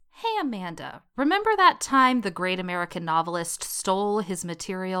Amanda, remember that time the great American novelist stole his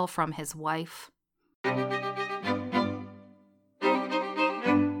material from his wife?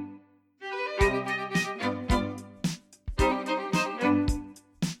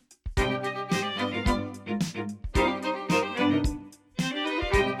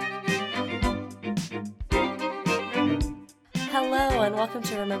 Hello, and welcome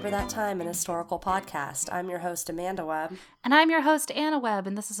to Remember That Time, an historical podcast. I'm your host, Amanda Webb. And I'm your host, Anna Webb,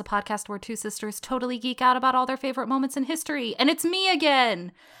 and this is a podcast where two sisters totally geek out about all their favorite moments in history. And it's me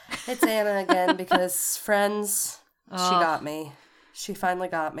again! It's Anna again, because, friends, she got me. She finally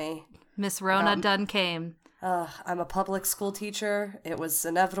got me. Miss Rona done came. I'm a public school teacher. It was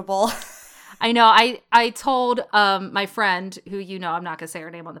inevitable. I know. I told my friend, who you know, I'm not going to say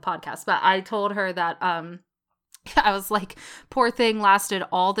her name on the podcast, but I told her that I was like, poor thing lasted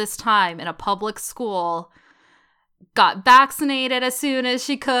all this time in a public school, got vaccinated as soon as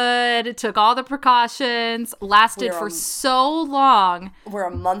she could, took all the precautions, lasted for so long. We're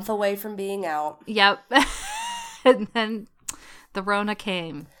a month away from being out. Yep. And then the Rona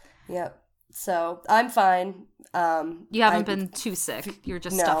came. Yep. So I'm fine. You haven't been too sick. You're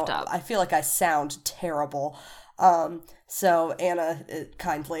just stuffed up. I feel like I sound terrible. So Anna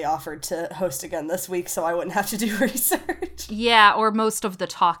kindly offered to host again this week so I wouldn't have to do research. Yeah, or most of the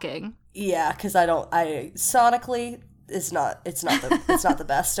talking. Yeah, because sonically it's not the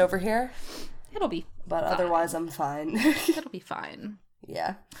best over here. It'll be But fine. Otherwise I'm fine. It'll be fine.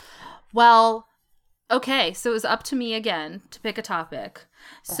 Yeah. Well, okay, so it was up to me again to pick a topic.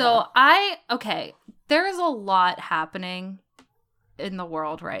 So there is a lot happening in the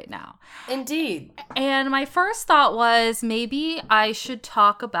world right now. Indeed. And my first thought was maybe I should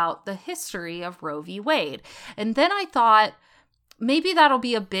talk about the history of Roe v. Wade. And then I thought maybe that'll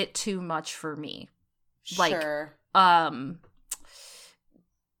be a bit too much for me. Sure.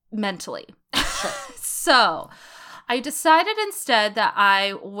 Mentally. Sure. So I decided instead that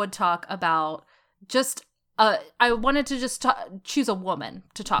I would talk about just I wanted to just choose a woman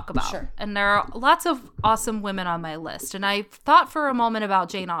to talk about. Sure. And there are lots of awesome women on my list. And I thought for a moment about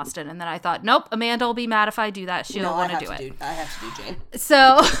Jane Austen. And then I thought, nope, Amanda will be mad if I do that. She'll want to do it. I have to do Jane.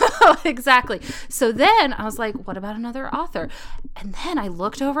 So, exactly. So then I was like, what about another author? And then I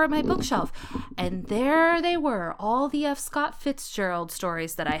looked over at my bookshelf. And there they were, all the F. Scott Fitzgerald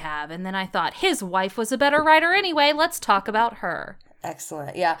stories that I have. And then I thought, his wife was a better writer anyway. Let's talk about her.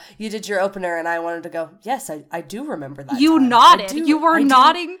 Excellent. Yeah. You did your opener and I wanted to go, yes, I do remember that You time. nodded. You were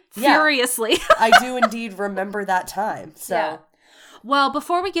nodding furiously. I do indeed remember that time. So, yeah. Well,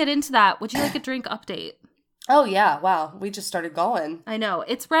 before we get into that, would you like a drink update? Oh, yeah. Wow. We just started going. I know.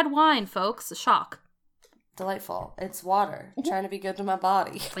 It's red wine, folks. A shock. Delightful. It's water. Trying to be good to my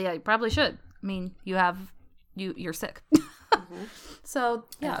body. Yeah, you probably should. I mean, you're sick. Mm-hmm. So,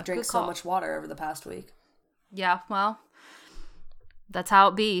 yeah. I've drank so much water over the past week. Yeah, well, that's how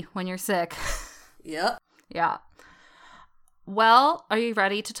it be when you're sick. Yep. Yeah. Well, are you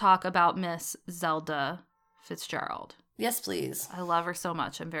ready to talk about Miss Zelda Fitzgerald? Yes, please. I love her so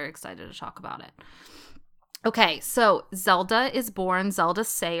much. I'm very excited to talk about it. Okay, so Zelda is born Zelda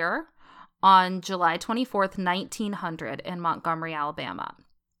Sayer on July 24th, 1900 in Montgomery, Alabama.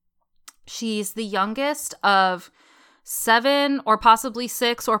 She's the youngest of 7 or possibly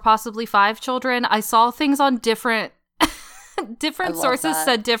 6 or possibly 5 children. I saw things on different sources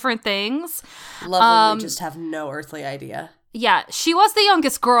said different things. Love when we just have no earthly idea. Yeah, she was the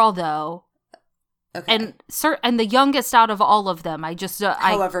youngest girl though. Okay. And the youngest out of all of them.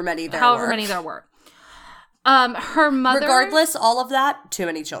 However many there were. Her mother. Regardless, all of that, too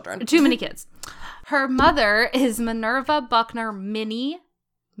many children. Too many kids. Her mother is Minerva Buckner Minnie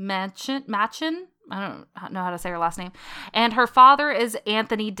Machen. I don't know how to say her last name. And her father is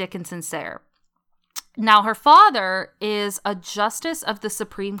Anthony Dickinson Sayer. Now, her father is a justice of the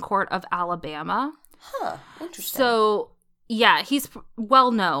Supreme Court of Alabama. Huh, interesting. So, yeah, he's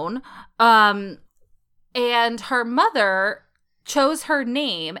well known. And her mother chose her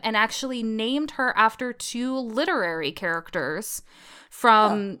name and actually named her after 2 literary characters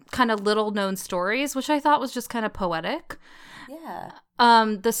from kind of little known stories, which I thought was just kind of poetic. Yeah.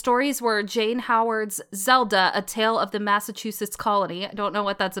 The stories were Jane Howard's Zelda, A Tale of the Massachusetts Colony. I don't know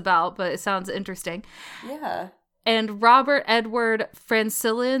what that's about, but it sounds interesting. Yeah. And Robert Edward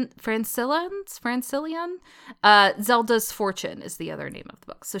Francillian, Zelda's Fortune is the other name of the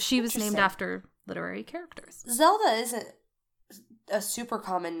book. So she was named after literary characters. Zelda isn't a super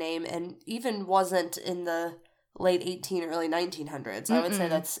common name and even wasn't in the late early 1900s. I would say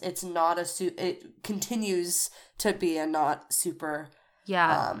it continues to be a not super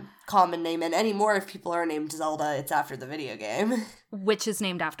Yeah. Common name. And anymore, if people are named Zelda, it's after the video game. Which is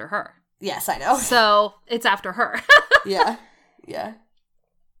named after her. Yes, I know. So it's after her. Yeah. Yeah.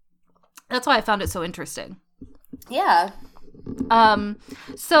 That's why I found it so interesting. Yeah.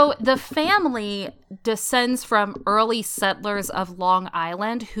 So the family descends from early settlers of Long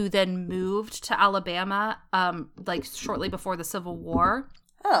Island who then moved to Alabama, like shortly before the Civil War.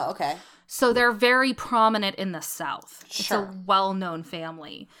 Oh, okay. So they're very prominent in the South. Sure. It's a well-known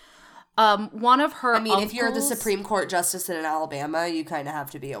family. One of her uncles, if you're the Supreme Court justice in Alabama, you kind of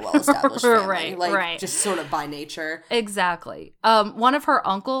have to be a well-established family. Right. Just sort of by nature. Exactly. One of her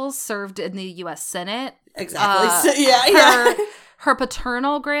uncles served in the U.S. Senate. Exactly. Her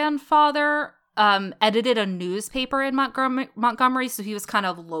paternal grandfather edited a newspaper in Montgomery, so he was kind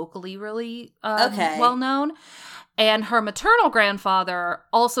of locally really well known. And her maternal grandfather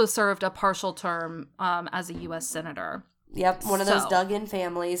also served a partial term as a U.S. senator. Yep, one of those dug-in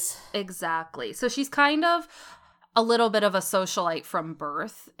families. Exactly. So she's kind of a little bit of a socialite from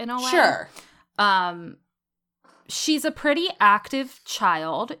birth, in a way. Sure. She's a pretty active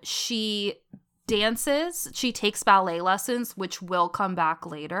child. She dances. She takes ballet lessons, which will come back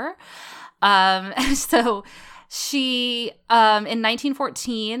later. So she, in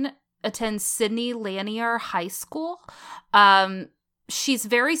 1914, attends Sidney Lanier High School. She's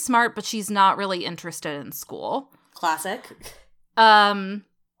very smart, but she's not really interested in school. Classic.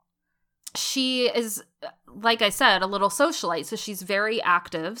 She is, like I said, a little socialite, so she's very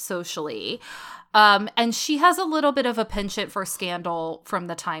active socially. And she has a little bit of a penchant for scandal from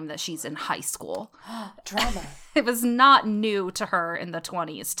the time that she's in high school. Drama. It was not new to her in the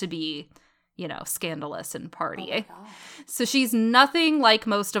 20s to be, scandalous and party. Oh my God. So she's nothing like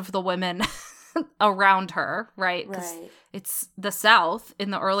most of the women around her, right? Because it's the South in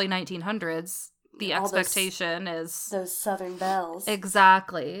the early 1900s. The expectation is those Southern belles.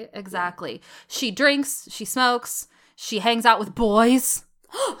 Exactly. Yeah. She drinks, she smokes, she hangs out with boys.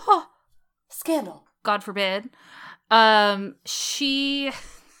 Scandal. God forbid. I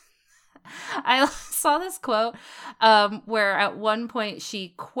saw this quote where at one point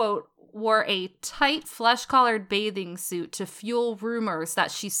she, quote, wore a tight flesh-collared bathing suit to fuel rumors that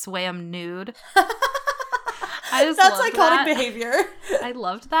she swam nude. That's iconic behavior. I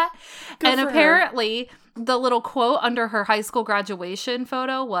loved that. Good and for apparently, the little quote under her high school graduation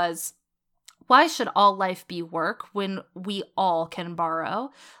photo was, "Why should all life be work when we all can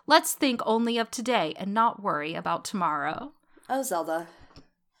borrow? Let's think only of today and not worry about tomorrow." Oh, Zelda.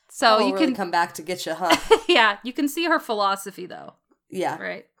 So you can come back to get you, huh? Yeah, you can see her philosophy, though. Yeah.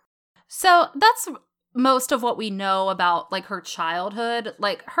 Right. So that's most of what we know about, like, her childhood.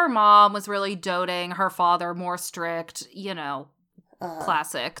 Like, her mom was really doting, her father more strict,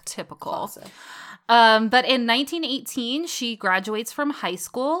 classic, typical. Classic. But in 1918, she graduates from high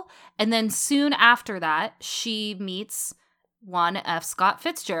school, and then soon after that, she meets one F. Scott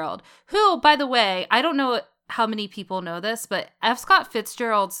Fitzgerald, who, by the way, I don't know how many people know this, but F. Scott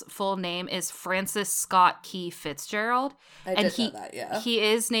Fitzgerald's full name is Francis Scott Key Fitzgerald. I did know that, yeah. He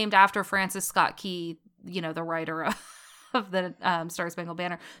is named after Francis Scott Key, the writer of the Star Spangled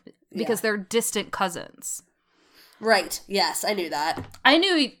Banner, because they're distant cousins. Right. Yes, I knew that. I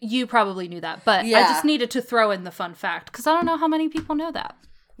knew you probably knew that, but I just needed to throw in the fun fact, because I don't know how many people know that.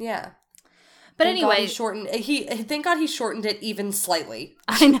 Yeah. But Thank anyway, thank God he shortened it even slightly.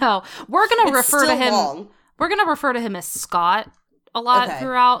 I know. We're gonna refer to him. Long. We're gonna refer to him as Scott a lot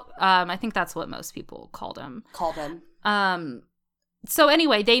throughout. I think that's what most people called him. So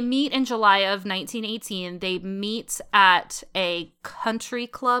anyway, they meet in July of 1918. They meet at a country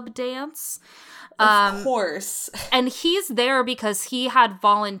club dance. Of course. And he's there because he had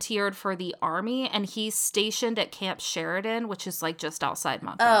volunteered for the army, and he's stationed at Camp Sheridan, which is like just outside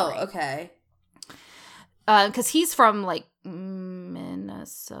Montgomery. Oh, okay. Because he's from like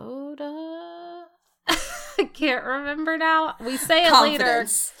Minnesota. I can't remember now. We say it later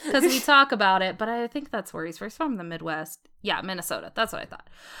because we talk about it, but I think that's where he's from the Midwest. Yeah, Minnesota. That's what I thought.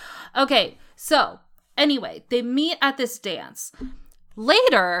 Okay, so anyway, they meet at this dance.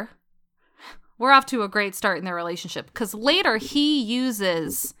 Later, we're off to a great start in their relationship because later he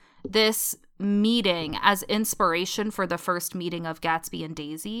uses this meeting as inspiration for the first meeting of Gatsby and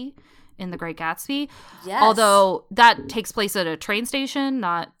Daisy in The Great Gatsby. Yes. Although that takes place at a train station,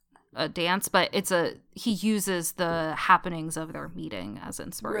 not a dance, but he uses the happenings of their meeting as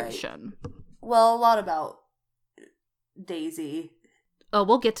inspiration. Right. Well, a lot about Daisy. Oh,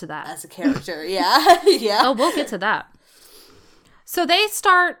 we'll get to that. As a character, yeah. Yeah. Oh, we'll get to that. So they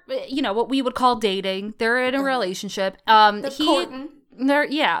start, what we would call dating. They're in a relationship. Courting.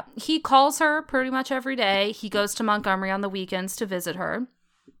 He calls her pretty much every day. He goes to Montgomery on the weekends to visit her.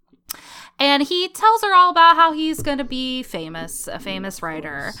 And he tells her all about how he's going to be famous, a famous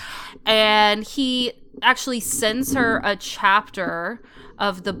writer. And he actually sends her a chapter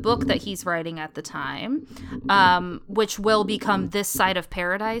of the book that he's writing at the time, which will become This Side of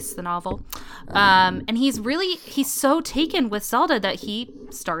Paradise, the novel. And he's so taken with Zelda that he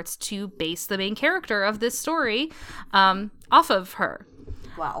starts to base the main character of this story off of her.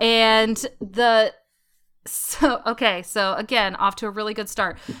 Wow. And So again, off to a really good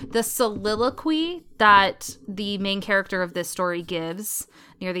start. The soliloquy that the main character of this story gives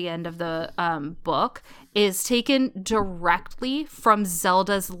near the end of the book is taken directly from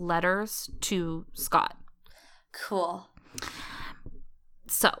Zelda's letters to Scott. Cool.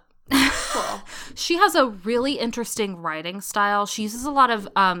 So, cool. She has a really interesting writing style. She uses a lot of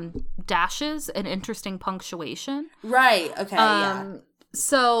dashes and interesting punctuation. Right. Okay. Yeah.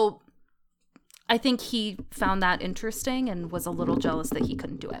 So I think he found that interesting and was a little jealous that he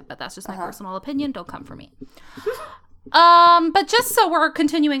couldn't do it. But that's just my personal opinion. Don't come for me. But just so we're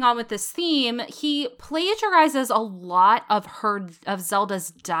continuing on with this theme, he plagiarizes a lot of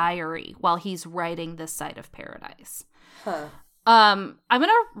Zelda's diary while he's writing This Side of Paradise. Huh. I'm going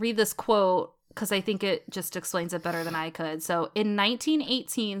to read this quote because I think it just explains it better than I could. So, in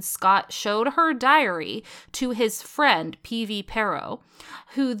 1918, Scott showed her diary to his friend, P.V. Perrow,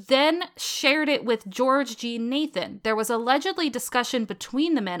 who then shared it with George G. Nathan. There was allegedly discussion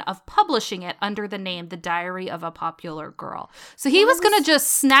between the men of publishing it under the name The Diary of a Popular Girl. So he was going to just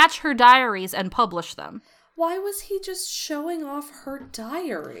snatch her diaries and publish them. Why was he just showing off her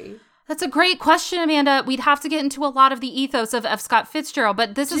diary? That's a great question, Amanda. We'd have to get into a lot of the ethos of F. Scott Fitzgerald,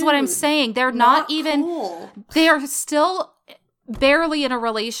 but this is what I'm saying. They're not even, cool. They are still barely in a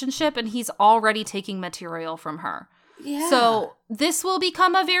relationship, and he's already taking material from her. Yeah. So this will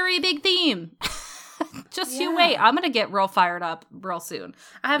become a very big theme. Just you wait. I'm going to get real fired up real soon.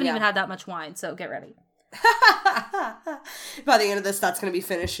 I haven't even had that much wine, so get ready. By the end of this, that's going to be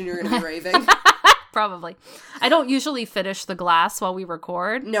finished, and you're going to be raving. Probably. I don't usually finish the glass while we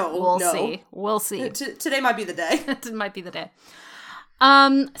record. We'll see. We'll see. Today might be the day. It might be the day.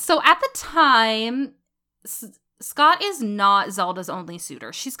 So at the time, Scott is not Zelda's only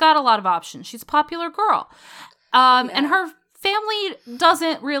suitor. She's got a lot of options. She's a popular girl. And her family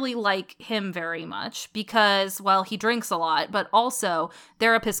doesn't really like him very much because, well, he drinks a lot, but also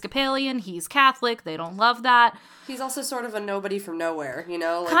they're Episcopalian, he's Catholic, they don't love that. He's also sort of a nobody from nowhere, you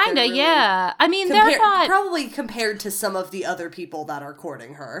know? Like kinda, really, yeah. I mean, they're not... Probably compared to some of the other people that are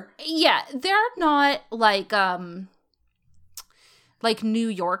courting her. Yeah, they're not like New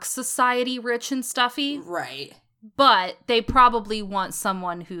York society rich and stuffy. Right. But they probably want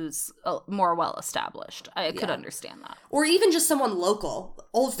someone who's more well-established. I could understand that. Or even just someone local.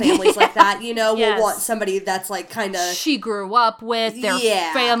 Old families like that, you know, will want somebody that's like kind of... She grew up with, their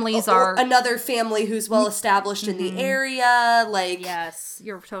families are... Another family who's well-established in the area, like... Yes,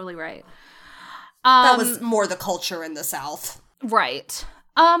 you're totally right. That was more the culture in the South. Right.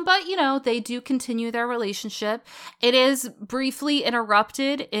 But, you know, they do continue their relationship. It is briefly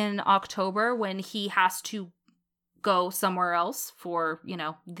interrupted in October when he has to go somewhere else for, you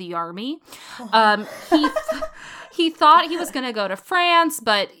know, the army. He thought he was going to go to France,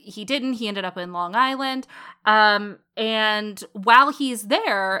 but he didn't. He ended up in Long Island. And while he's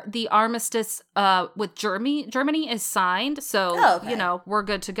there, the armistice with Germany is signed. So, you know, we're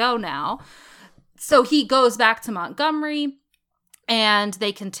good to go now. So he goes back to Montgomery and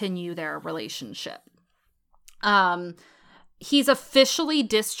they continue their relationship. He's officially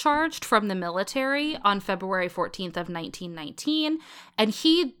discharged from the military on February 14th of 1919, and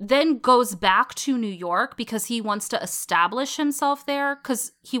he then goes back to New York because he wants to establish himself there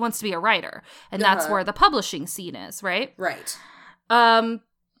because he wants to be a writer, and that's where the publishing scene is, right? Right.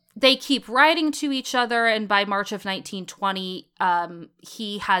 They keep writing to each other, and by March of 1920,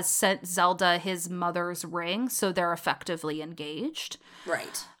 he has sent Zelda his mother's ring, so they're effectively engaged.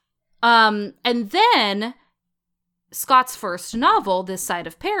 Right. And then... Scott's first novel, This Side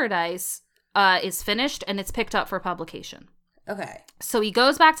of Paradise, is finished and it's picked up for publication. Okay. So he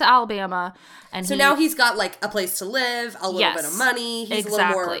goes back to Alabama and now he's got like a place to live, a little bit of money. He's a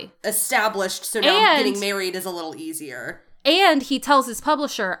little more established. So now getting married is a little easier. And he tells his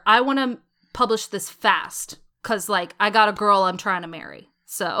publisher, I want to publish this fast because like I got a girl I'm trying to marry.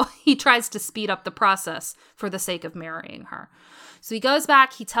 So he tries to speed up the process for the sake of marrying her. So he goes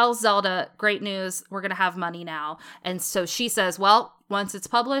back, he tells Zelda, great news, we're going to have money now. And so she says, well, once it's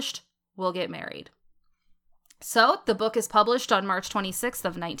published, we'll get married. So the book is published on March 26th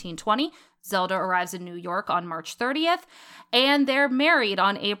of 1920. Zelda arrives in New York on March 30th, and they're married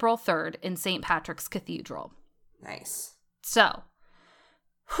on April 3rd in St. Patrick's Cathedral. Nice. So,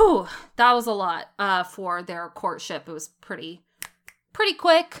 that was a lot for their courtship. It was pretty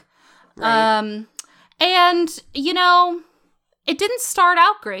quick. Right. And, you know, it didn't start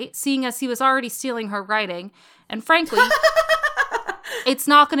out great, seeing as he was already stealing her writing. And frankly, it's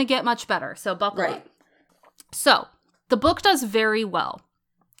not going to get much better. So buckle up. So, the book does very well.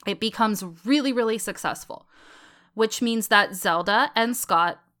 It becomes really, really successful, which means that Zelda and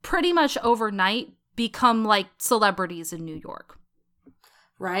Scott pretty much overnight become like celebrities in New York.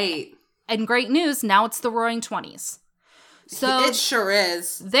 Right. And great news, now it's the Roaring 20s. So it sure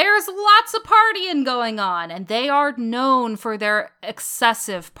is. There's lots of partying going on, and they are known for their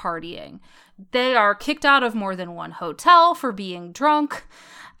excessive partying. They are kicked out of more than one hotel for being drunk.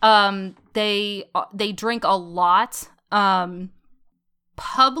 They drink a lot.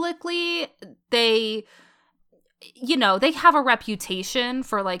 Publicly, they have a reputation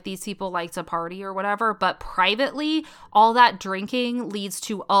for like these people like to party or whatever, but privately, all that drinking leads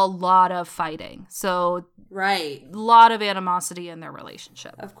to a lot of fighting. So, right. A lot of animosity in their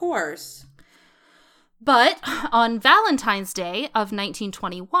relationship. Of course. But on Valentine's Day of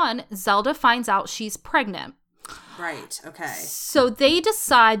 1921, Zelda finds out she's pregnant. Right, okay. So they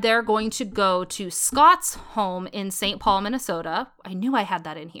decide they're going to go to Scott's home in St. Paul, Minnesota. I knew I had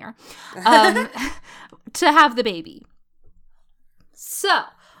that in here. To have the baby. So,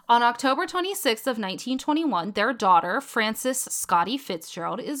 on October 26th of 1921, their daughter, Frances Scotty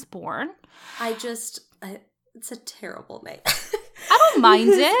Fitzgerald, is born. It's a terrible name. I don't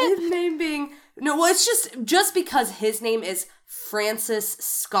mind it. His name being... No, well, it's just because his name is Frances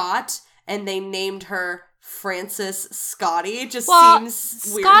Scott, and they named her Frances Scotty. It just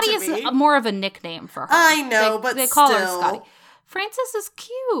seems weird Scotty to me. is more of a nickname for her. I know, but they call her still. Scotty. Frances is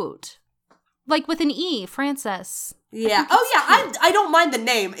cute. Like with an E, Frances. Yeah. I don't mind the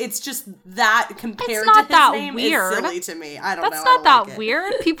name. It's just that compared to his that name weird. is silly to me. I don't know. That's not that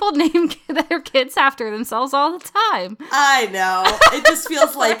weird. People name their kids after themselves all the time. I know. It just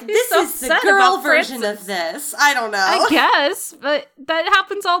feels like this so is the girl version of this. I don't know. I guess, but that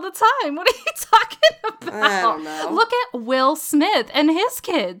happens all the time. What are you talking about? I don't know. Look at Will Smith and his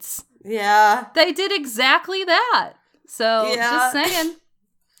kids. Yeah. They did exactly that. So, just saying.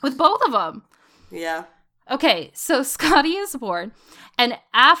 With both of them. Yeah. Okay, so Scotty is born, and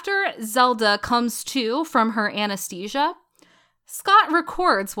after Zelda comes to from her anesthesia, Scott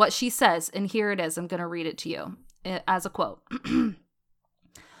records what she says, and here it is. I'm going to read it to you as a quote.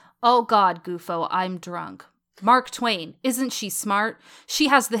 "Oh God, Gufo, I'm drunk. Mark Twain, isn't she smart? She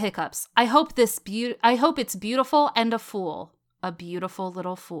has the hiccups. I hope it's beautiful and a fool. A beautiful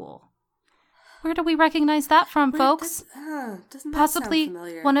little fool." Where do we recognize that from, folks? Doesn't that Possibly sound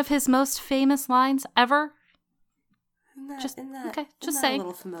familiar? one of his most famous lines ever. Isn't just that saying. a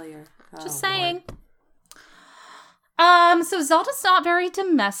little familiar? Just saying. So Zelda's not very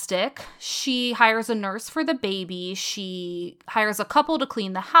domestic. She hires a nurse for the baby. She hires a couple to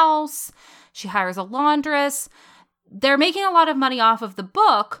clean the house. She hires a laundress. They're making a lot of money off of the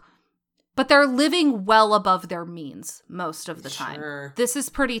book, but they're living well above their means most of the time. Sure. This is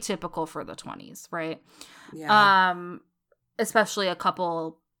pretty typical for the 20s, right? Yeah. Especially a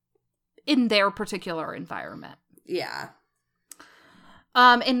couple in their particular environment. Yeah.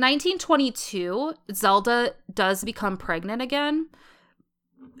 In 1922, Zelda does become pregnant again,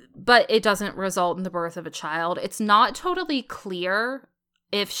 but it doesn't result in the birth of a child. It's not totally clear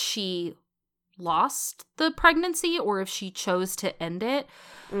if she lost the pregnancy or if she chose to end it.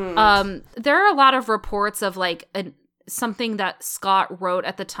 There are a lot of reports of like something that Scott wrote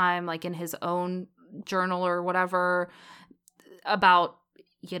at the time, like in his own journal or whatever, about,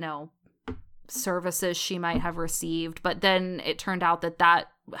 services she might have received, but then it turned out that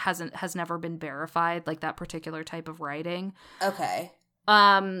has never been verified, like that particular type of writing. Okay.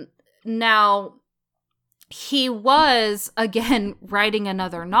 Now he was again writing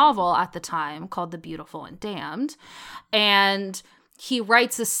another novel at the time called The Beautiful and Damned, and he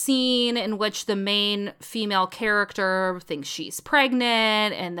writes a scene in which the main female character thinks she's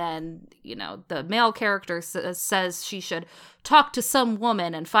pregnant, and then, the male character says she should talk to some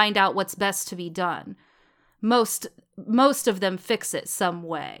woman and find out what's best to be done. Most of them fix it some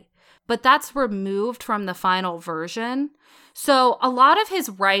way. But that's removed from the final version. So a lot of his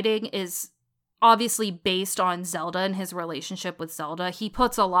writing is obviously based on Zelda and his relationship with Zelda. He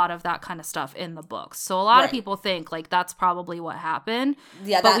puts a lot of that kind of stuff in the books. So a lot of people think like that's probably what happened.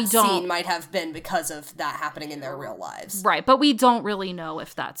 Yeah, but that scene might have been because of that happening in their real lives. Right, but we don't really know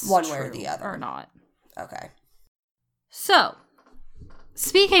if that's one way or the other or not. Okay. So,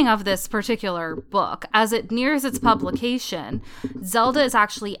 speaking of this particular book, as it nears its publication, Zelda is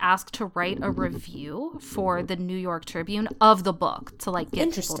actually asked to write a review for the New York Tribune of the book to like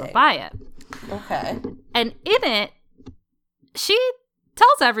get people to buy it. Okay. And in it, she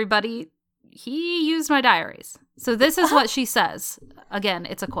tells everybody, he used my diaries. So this is what she says. Again,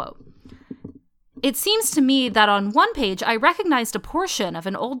 it's a quote. It seems to me that on one page I recognized a portion of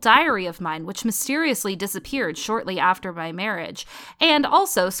an old diary of mine which mysteriously disappeared shortly after my marriage, and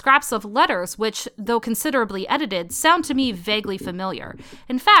also scraps of letters which, though considerably edited, sound to me vaguely familiar.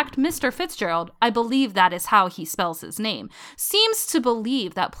 In fact, Mr. Fitzgerald, I believe that is how he spells his name, seems to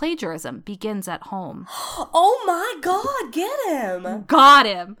believe that plagiarism begins at home. Oh my God, get him! Got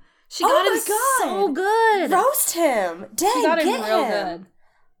him! She got him God. so good! Roast him! Dang, She got him get real him! good.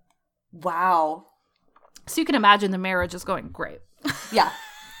 Wow. So you can imagine the marriage is going great. Yeah.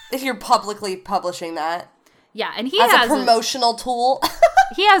 If you're publicly publishing that. Yeah, and he as has a promotional tool.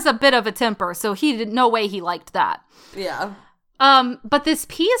 He has a bit of a temper, so no way he liked that. Yeah. But this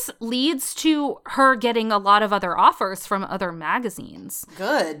piece leads to her getting a lot of other offers from other magazines.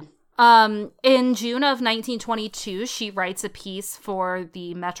 Good. In June of 1922, she writes a piece for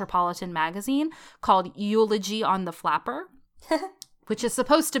the Metropolitan magazine called Eulogy on the Flapper, which is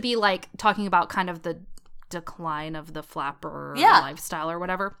supposed to be like talking about kind of the decline of the flapper lifestyle or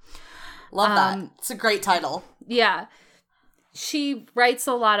whatever. Love that. It's a great title. Yeah. She writes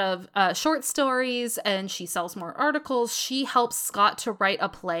a lot of short stories and she sells more articles. She helps Scott to write a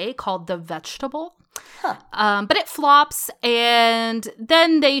play called The Vegetable. Huh. But it flops, and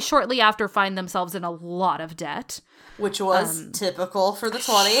then they shortly after find themselves in a lot of debt. Which was typical for the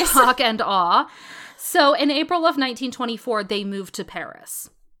 20s. Shock and awe. So in April of 1924, they moved to Paris.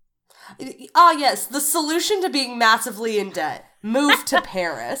 Ah, yes. The solution to being massively in debt. Move to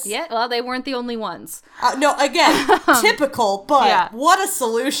Paris. Yeah, well, they weren't the only ones. No, again, typical, but what a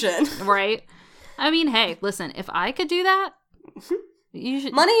solution. Right? I mean, hey, listen, if I could do that, you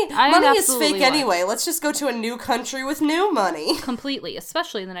should. Money is fake anyway. Let's just go to a new country with new money. Completely,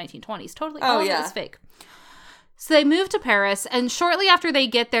 especially in the 1920s. Totally. Oh, all yeah. of it is fake. So they move to Paris, and shortly after they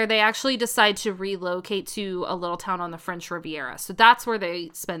get there, they actually decide to relocate to a little town on the French Riviera. So that's where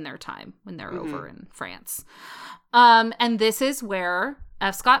they spend their time when they're over in France. And this is where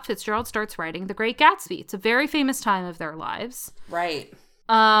F. Scott Fitzgerald starts writing The Great Gatsby. It's a very famous time of their lives. Right.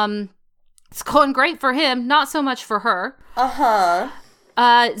 It's going great for him, not so much for her.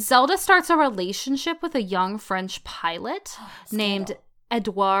 Zelda starts a relationship with a young French pilot named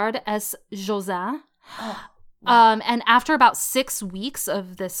Edouard S. Jossin. And after about 6 weeks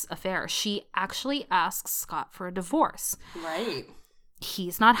of this affair, she actually asks Scott for a divorce. Right.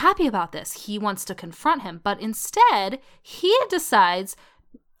 He's not happy about this. He wants to confront him, but instead, he decides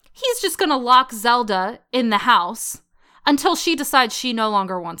he's just going to lock Zelda in the house until she decides she no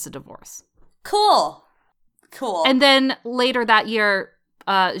longer wants a divorce. Cool. And then later that year,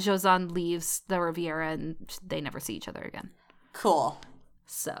 Josine leaves the Riviera and they never see each other again. Cool.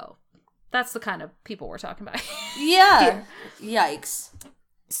 So that's the kind of people we're talking about. Yeah. Yikes.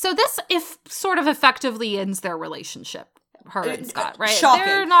 So this sort of effectively ends their relationship. Her and Scott, right? Shocking.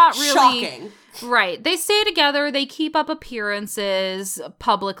 They're not really... Shocking. Right. They stay together. They keep up appearances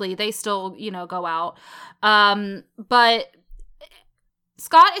publicly. They still, go out. But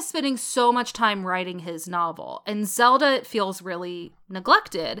Scott is spending so much time writing his novel, and Zelda feels really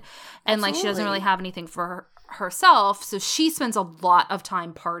neglected. And, she doesn't really have anything for herself, so she spends a lot of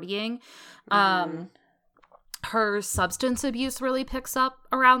time partying. Her substance abuse really picks up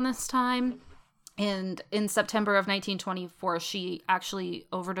around this time. And in September of 1924, she actually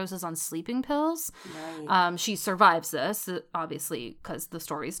overdoses on sleeping pills. Right. She survives this, obviously, because the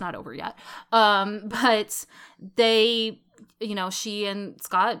story's not over yet. But they, she and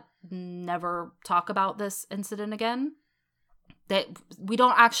Scott never talk about this incident again. We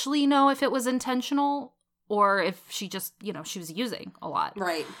don't actually know if it was intentional or if she just, she was using a lot.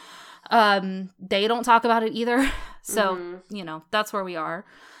 Right. They don't talk about it either. So, that's where we are.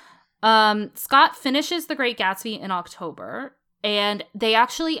 Scott finishes The Great Gatsby in October, and they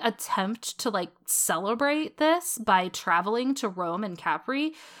actually attempt to celebrate this by traveling to Rome and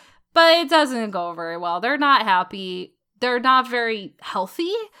Capri, but it doesn't go very well. They're not happy. They're not very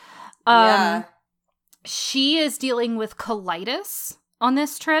healthy. She is dealing with colitis on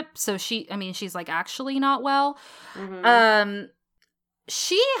this trip, so she's actually not well. Mm-hmm.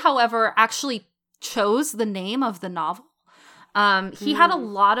 She, however, actually chose the name of the novel. He had a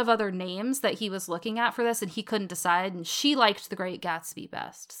lot of other names that he was looking at for this, and he couldn't decide, and she liked The Great Gatsby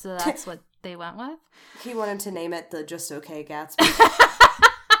best, so that's what they went with. He wanted to name it The Just Okay Gatsby.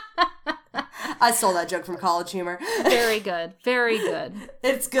 I stole that joke from College Humor. Very good. Very good.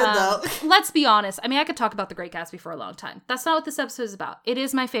 It's good, though. Let's be honest. I mean, I could talk about The Great Gatsby for a long time. That's not what this episode is about. It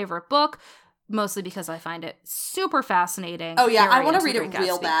is my favorite book, mostly because I find it super fascinating. Oh, yeah. I want to read it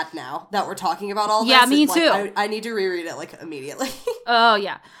real bad now that we're talking about all this. Yeah, me too. I need to reread it, like, immediately. Oh,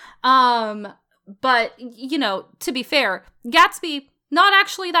 yeah. But, you know, to be fair, Gatsby, not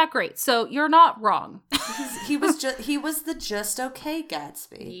actually that great. So you're not wrong. He was the just okay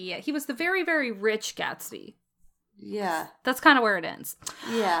Gatsby. Yeah, he was the very, very rich Gatsby. Yeah. That's kind of where it ends.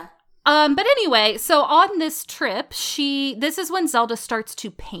 Yeah. But anyway, so on this trip, this is when Zelda starts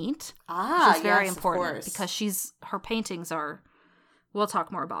to paint. Which is very important because her paintings are, we'll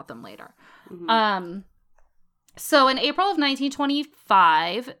talk more about them later. Mm-hmm. So in April of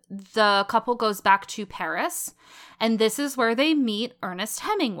 1925, the couple goes back to Paris, and this is where they meet Ernest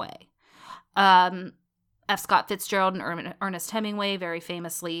Hemingway. F. Scott Fitzgerald and Ernest Hemingway very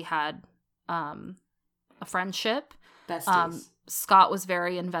famously had a friendship. Besties. Scott was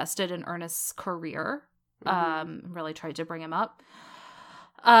very invested in Ernest's career, really tried to bring him up.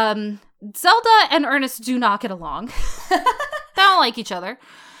 Zelda and Ernest do not get along. They don't like each other.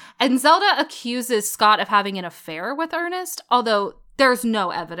 And Zelda accuses Scott of having an affair with Ernest, although there's no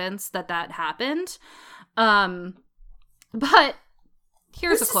evidence that happened. But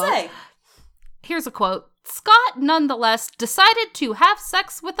here's a quote. Here's a quote. Scott, nonetheless, decided to have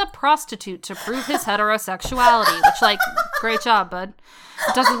sex with a prostitute to prove his heterosexuality, which, like, great job, bud.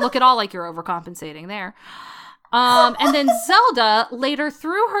 It doesn't look at all like you're overcompensating there. And then Zelda later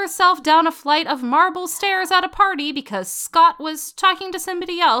threw herself down a flight of marble stairs at a party because Scott was talking to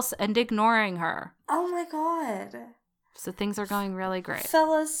somebody else and ignoring her. Oh my god. So things are going really great.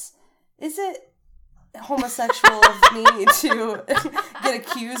 Fellas, is it homosexual of me to get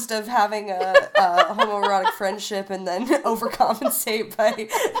accused of having a homoerotic friendship and then overcompensate by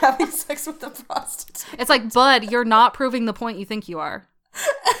having sex with a prostitute? It's like, bud, you're not proving the point you think you are.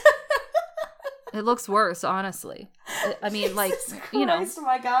 It looks worse, honestly. I mean, like, you know,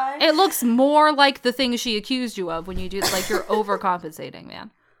 my guy. It looks more like the thing she accused you of when you do, like, you're overcompensating,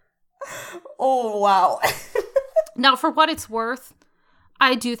 man. Oh, wow. Now, for what it's worth,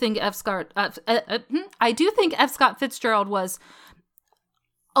 I do think F. Scott Fitzgerald was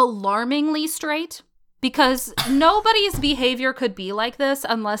alarmingly straight, because nobody's behavior could be like this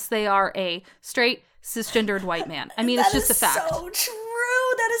unless they are a straight, cisgendered white man. I mean, it's just a fact. So true.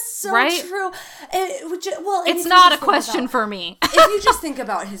 That is so right? true. It's not a question for me. If you just think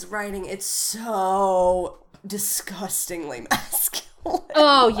about his writing, it's so disgustingly masculine.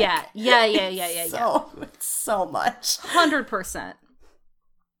 Oh, yeah. Yeah. So much. 100%.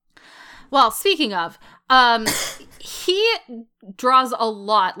 Well, speaking of, he draws a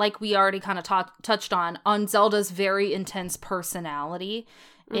lot, like we already kind of touched on Zelda's very intense personality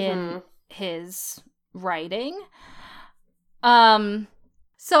in his writing.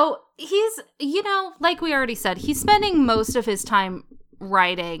 So he's, you know, like we already said, he's spending most of his time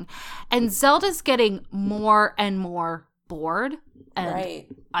writing, and Zelda's getting more and more bored and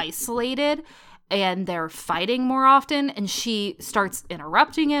isolated, and they're fighting more often, and she starts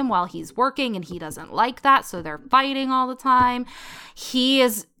interrupting him while he's working, and he doesn't like that, so they're fighting all the time. He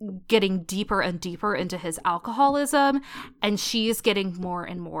is getting deeper and deeper into his alcoholism, and she's getting more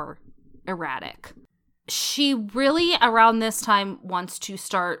and more erratic. She really, around this time, wants to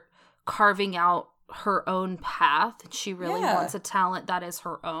start carving out her own path. She really wants a talent that is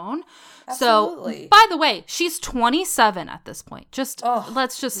her own. Absolutely. So, by the way, she's 27 at this point.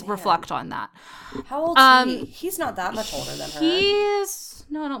 Let's just reflect on that. How old is he? He's not that much older than her.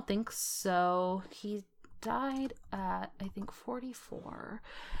 No, I don't think so. He died at, I think, 44.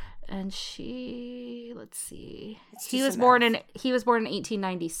 And she, let's see. He was born in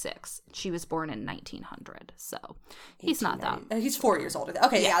 1896. She was born in 1900. So he's not that. He's 4 years older.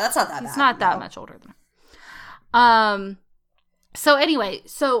 Okay, yeah, that's not that bad. He's not that much older than her. So anyway,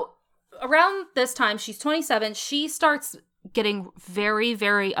 around this time, she's 27. She starts getting very,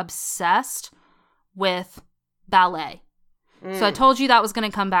 very obsessed with ballet. So I told you that was going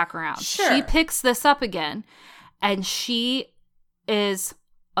to come back around. Sure. She picks this up again, and she is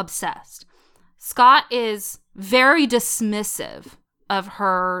obsessed. Scott is very dismissive of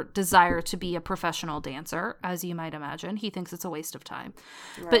her desire to be a professional dancer, as you might imagine. He thinks it's a waste of time.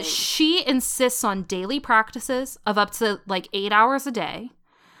 Right. But she insists on daily practices of up to like 8 hours a day.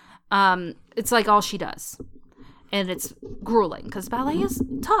 It's like all she does. And it's grueling because ballet is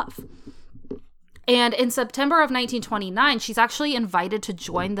tough. And in September of 1929, she's actually invited to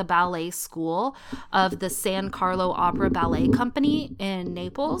join the ballet school of the San Carlo Opera Ballet Company in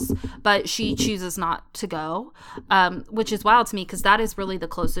Naples, but she chooses not to go, which is wild to me because that is really the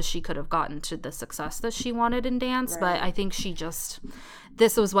closest she could have gotten to the success that she wanted in dance. Right. But I think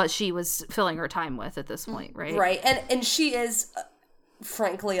this was what she was filling her time with at this point, right? Right. And she is,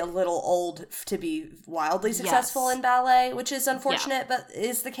 frankly, a little old to be wildly successful in ballet, which is unfortunate, but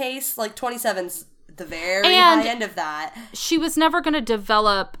is the case. Like, 27's the very high end of that. She was never going to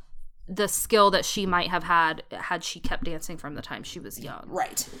develop the skill that she might have had she kept dancing from the time she was young.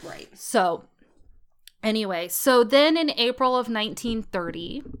 Right. So, anyway, then in April of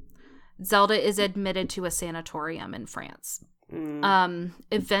 1930, Zelda is admitted to a sanatorium in France.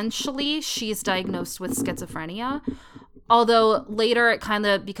 Eventually, she's diagnosed with schizophrenia, although later it kind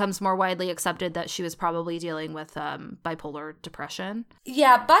of becomes more widely accepted that she was probably dealing with bipolar depression.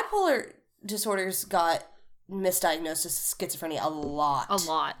 Yeah, bipolar disorders got misdiagnosed as schizophrenia a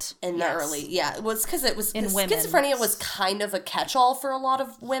lot in the early it was because it was schizophrenia was kind of a catch-all for a lot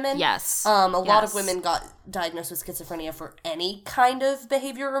of women. A lot of women got diagnosed with schizophrenia for any kind of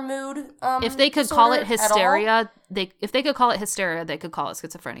behavior or mood if they could call it hysteria, they could call it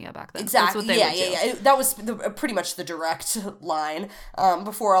schizophrenia back then. Exactly. That's what they would do. That was pretty much the direct line.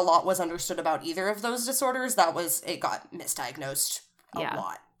 Before a lot was understood about either of those disorders, it got misdiagnosed a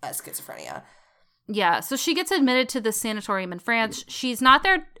lot as schizophrenia. Yeah, so she gets admitted to the sanatorium in France. She's not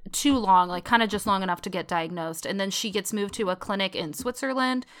there too long, like kind of just long enough to get diagnosed. And then she gets moved to a clinic in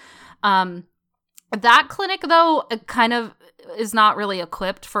Switzerland. That clinic, though, kind of is not really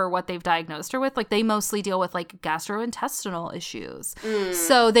equipped for what they've diagnosed her with. Like, they mostly deal with, like, gastrointestinal issues.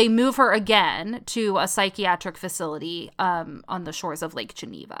 So they move her again to a psychiatric facility on the shores of Lake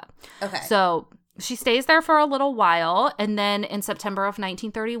Geneva. Okay. So she stays there for a little while, and then in September of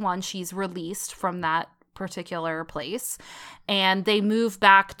 1931, she's released from that particular place, and they move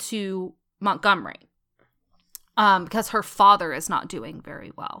back to Montgomery because her father is not doing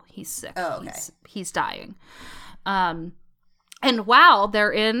very well. He's sick. Oh, okay. He's dying. And while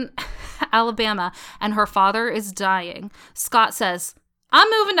they're in Alabama and her father is dying, Scott says, "I'm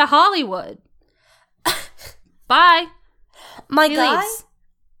moving to Hollywood. Bye." He guy? Leaves.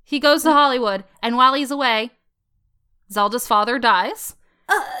 He goes to Hollywood, and while he's away, Zelda's father dies,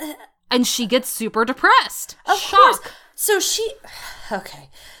 and she gets super depressed. Of course. So she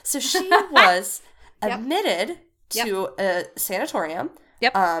was admitted to a sanatorium,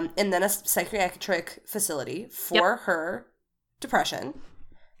 and then a psychiatric facility for her depression.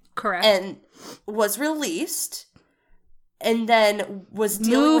 Correct. And was released, and then was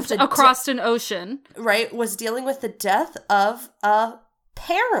dealing moved with across an ocean. Right, was dealing with the death of a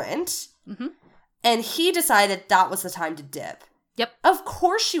parent, and he decided that was the time to dip. Yep. Of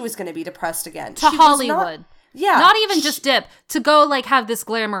course she was going to be depressed again. To Hollywood. Not even just dip, to go, like, have this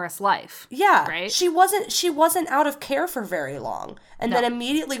glamorous life. Yeah. Right? She wasn't out of care for very long, and then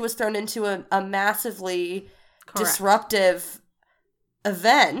immediately was thrown into a massively disruptive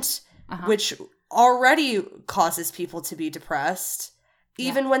event, which already causes people to be depressed,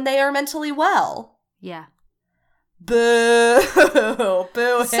 even when they are mentally well. Yeah. Boo.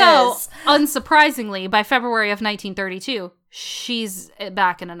 Boo. So, unsurprisingly, by February of 1932, she's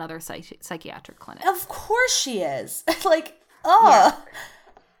back in another psychiatric clinic. Of course she is. I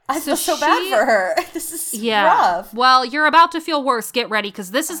feel so bad for her. This is rough. Well, you're about to feel worse. Get ready, because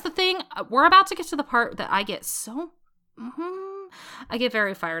this is the thing. We're about to get to the part that I get I get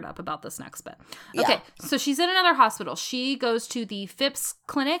very fired up about this next bit. Okay, so she's in another hospital. She goes to the Phipps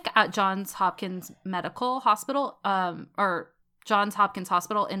Clinic at Johns Hopkins Medical Hospital, or Johns Hopkins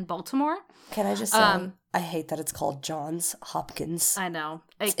Hospital in Baltimore. Can I just say, I hate that it's called Johns Hopkins. I know.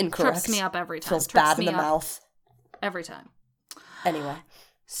 It's incorrect. Trips me up every time. Feels bad in the mouth. Every time. Anyway.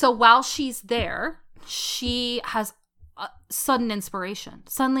 So while she's there, she has a sudden inspiration.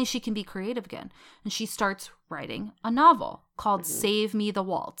 Suddenly she can be creative again. And she starts writing a novel called Save Me the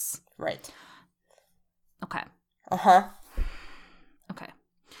Waltz. Right. Okay. Uh-huh. Okay.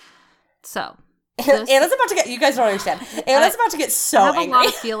 So. Anna's about to get, you guys don't understand. Anna's about to get so angry. I have a lot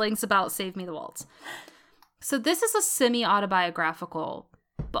of feelings about Save Me the Waltz. So this is a semi-autobiographical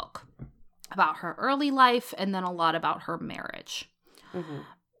book about her early life and then a lot about her marriage. Mm-hmm.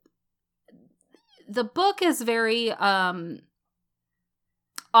 The book is very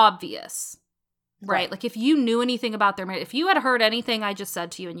obvious, right? Like, if you knew anything about their marriage, if you had heard anything I just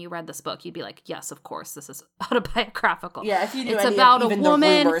said to you and you read this book, you'd be like, yes, of course, this is autobiographical. Yeah, if you knew it's about even a woman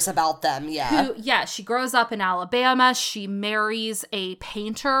the rumors about them, she grows up in Alabama. She marries a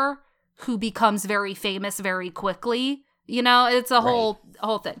painter who becomes very famous very quickly. You know, it's a whole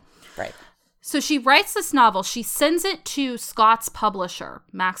thing. Right. So she writes this novel. She sends it to Scott's publisher,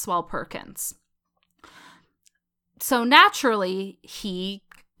 Maxwell Perkins. So naturally, he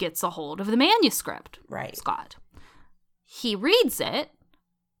gets a hold of the manuscript. Right. Scott. He reads it,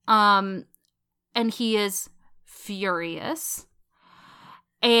 and he is furious.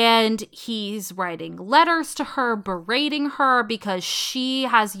 And he's writing letters to her, berating her because she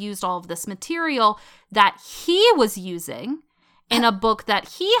has used all of this material that he was using in a book that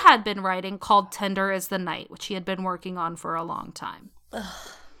he had been writing called Tender as the Night, which he had been working on for a long time.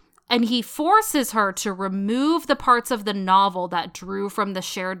 And he forces her to remove the parts of the novel that drew from the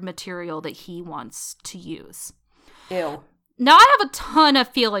shared material that he wants to use. Ew. Now, I have a ton of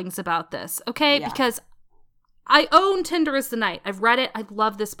feelings about this, okay? Yeah. Because I own Tender as the Night. I've read it. I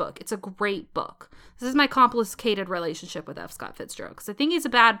love this book. It's a great book. This is my complicated relationship with F. Scott Fitzgerald because I think he's a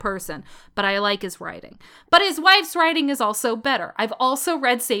bad person, but I like his writing. But his wife's writing is also better. I've also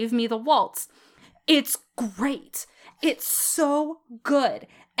read Save Me the Waltz. It's great. It's so good.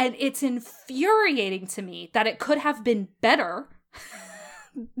 And it's infuriating to me that it could have been better,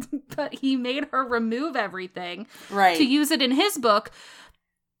 but he made her remove everything to use it in his book,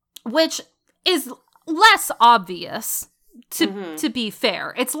 which is less obvious, to be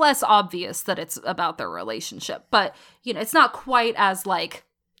fair. It's less obvious that it's about their relationship, but, you know, it's not quite as, like,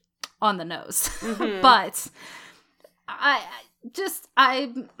 on the nose. But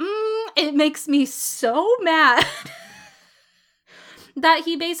it makes me so mad that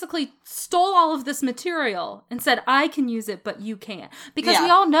he basically stole all of this material and said, I can use it, but you can't. Because we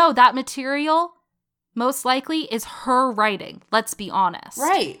all know that material, most likely, is her writing. Let's be honest.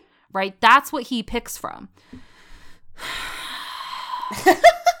 Right? That's what he picks from.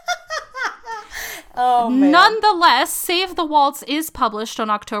 Oh, man. Nonetheless, Save the Waltz is published on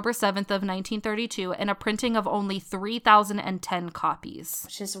October 7th of 1932 in a printing of only 3,010 copies.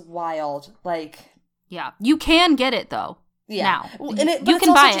 Which is wild. Like, yeah. You can get it, though. Yeah. Now. Well, you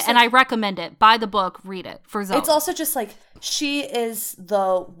can buy it, and I recommend it. Buy the book, read it for Zelda. It's also just like, she is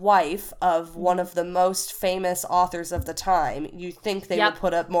the wife of one of the most famous authors of the time. You think they would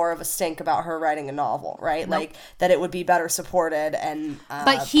put up more of a stink about her writing a novel, right? Nope. Like, that it would be better supported and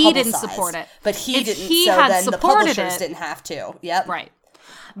but he didn't support it. But he didn't, he so had then the supported publishers it, didn't have to. Yep. Right.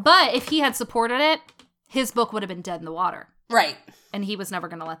 But if he had supported it, his book would have been dead in the water. Right. And he was never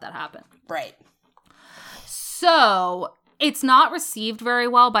going to let that happen. Right. So it's not received very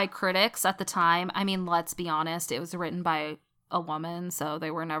well by critics at the time. I mean, let's be honest. It was written by a woman, so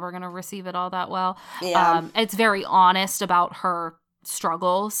they were never going to receive it all that well. Yeah. It's very honest about her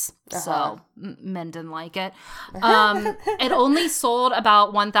struggles, so men didn't like it. It only sold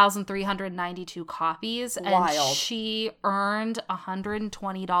about 1,392 copies, and she earned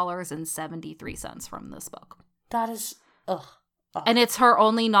 $120.73 from this book. That is, And it's her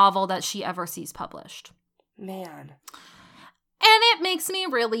only novel that she ever sees published. Man. And it makes me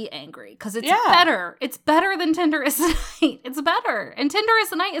really angry because it's better. It's better than Tender as the Night. It's better. And Tender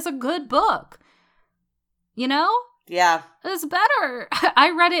as the Night is a good book. You know? Yeah. It's better. I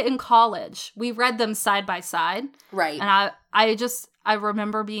read it in college. We read them side by side. Right. And I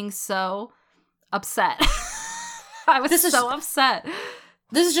remember being so upset. I was so upset.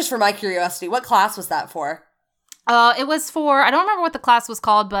 This is just for my curiosity. What class was that for? It was for, I don't remember what the class was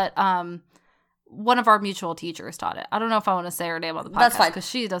called, but one of our mutual teachers taught it. I don't know if I want to say her name on the podcast. That's fine. Because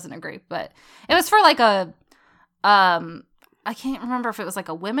she doesn't agree. But it was for like a, I can't remember if it was like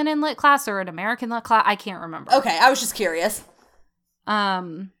a women in lit class or an American lit class. I can't remember. Okay, I was just curious.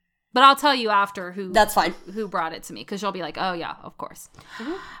 But I'll tell you after who. That's fine. Who brought it to me, because you'll be like, oh yeah, of course.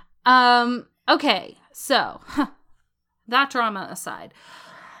 Mm-hmm. Okay, so that drama aside,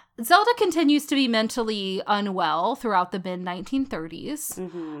 Zelda continues to be mentally unwell throughout the mid-1930s.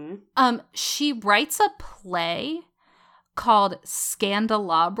 Mm-hmm. She writes a play called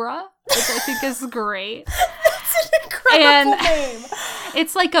Scandalabra, which I think is great. That's an incredible name.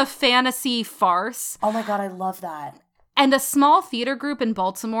 It's like a fantasy farce. Oh my god, I love that. And a small theater group in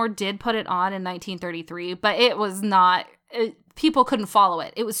Baltimore did put it on in 1933, but it was not, people couldn't follow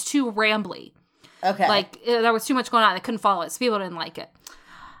it. It was too rambly. Okay. Like, there was too much going on. They couldn't follow it, so people didn't like it.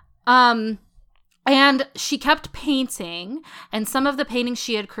 And she kept painting, and some of the paintings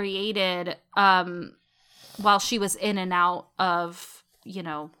she had created while she was in and out of,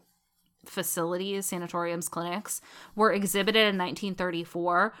 facilities, sanatoriums, clinics, were exhibited in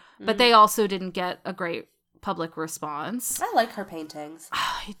 1934, but they also didn't get a great public response. I like her paintings.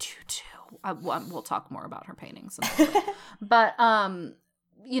 I do too. We'll talk more about her paintings. But,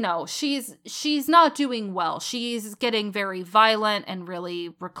 she's not doing well. She's getting very violent and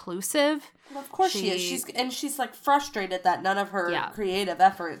really reclusive. Well, of course she is. She's like frustrated that none of her creative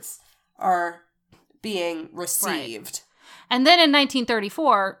efforts are being received. Right. And then in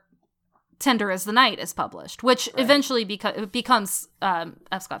 1934, Tender as the Night is published, which eventually becomes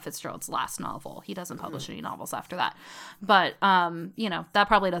F. Scott Fitzgerald's last novel. He doesn't publish any novels after that. But, that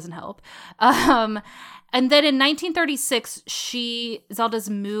probably doesn't help. And then in 1936, Zelda's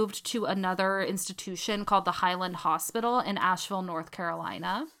moved to another institution called the Highland Hospital in Asheville, North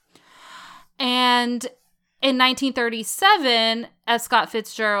Carolina. And in 1937, F. Scott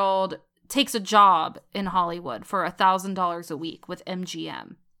Fitzgerald takes a job in Hollywood for $1,000 a week with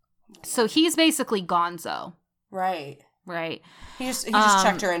MGM. So he's basically gonzo. Right. He just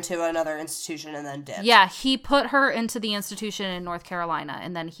checked her into another institution and then dipped. Yeah, he put her into the institution in North Carolina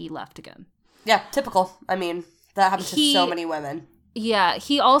and then he left again. Yeah, typical. I mean, that happens to so many women. Yeah,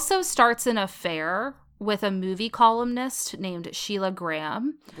 he also starts an affair with a movie columnist named Sheila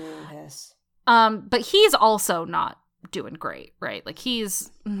Graham. Yes. But he's also not doing great, right? Like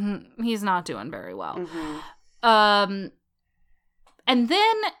he's not doing very well. Mm-hmm. And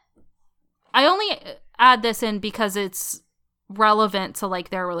then I only add this in because it's relevant to like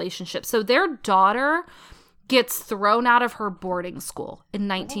their relationship. So their daughter gets thrown out of her boarding school in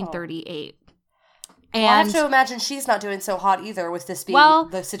 1938. And I have to imagine she's not doing so hot either with this being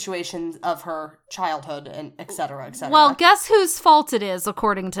the situation of her childhood and et cetera, et cetera. Well, guess whose fault it is,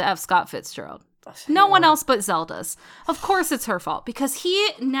 according to F. Scott Fitzgerald? No one else but Zelda's. Of course it's her fault, because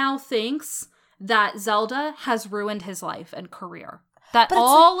he now thinks that Zelda has ruined his life and career. That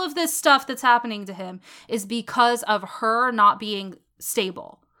all of this stuff that's happening to him is because of her not being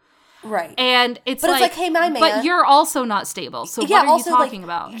stable. Right. And it's like, hey, my man. But you're also not stable. So what are you talking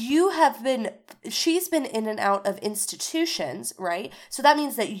about? She's been in and out of institutions, right? So that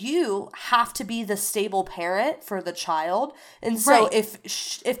means that you have to be the stable parent for the child. And so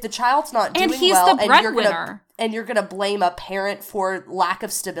if the child's not doing well the breadwinner. and you're gonna blame a parent for lack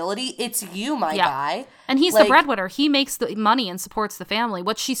of stability, it's you, my guy. And he's the breadwinner. He makes the money and supports the family.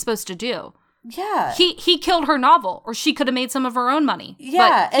 What's she supposed to do? Yeah. He killed her novel, or she could have made some of her own money.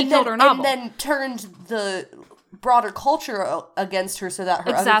 Yeah. But he killed her novel. And then turned the broader culture against her so that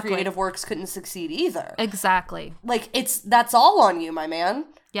her other creative works couldn't succeed either. Exactly. Like, that's all on you, my man.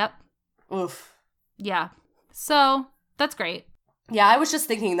 Yep. Oof. Yeah. So, that's great. Yeah, I was just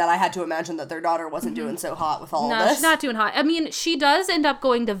thinking that I had to imagine that their daughter wasn't doing so hot with all of this. No, she's not doing hot. I mean, she does end up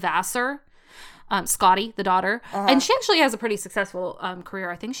going to Vassar. Scotty, the daughter. And she actually has a pretty successful career.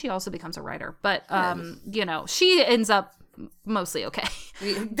 I think she also becomes a writer. But, she ends up mostly okay.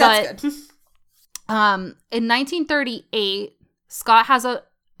 That's good. In 1938, Scott has a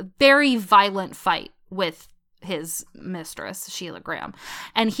very violent fight with his mistress, Sheila Graham.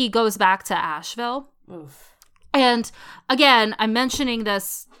 And he goes back to Asheville. Oof. And again, I'm mentioning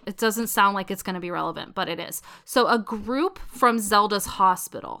this. It doesn't sound like it's going to be relevant, but it is. So a group from Zelda's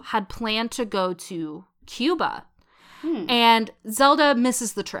hospital had planned to go to Cuba. And Zelda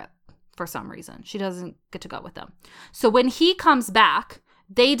misses the trip for some reason. She doesn't get to go with them. So when he comes back,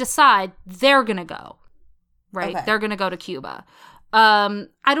 they decide they're going to go. Right? Okay. They're going to go to Cuba. I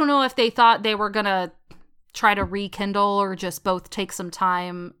don't know if they thought they were going to try to rekindle or just both take some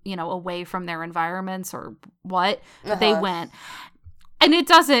time, away from their environments or what. They went. And it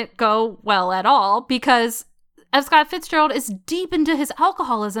doesn't go well at all because F. Scott Fitzgerald is deep into his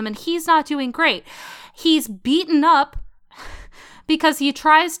alcoholism and he's not doing great. He's beaten up because he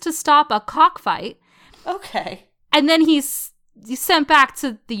tries to stop a cockfight. Okay. And then he's sent back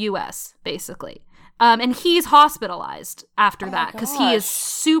to the U.S., basically. And he's hospitalized after that because he is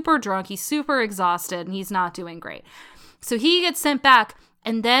super drunk. He's super exhausted and he's not doing great. So he gets sent back.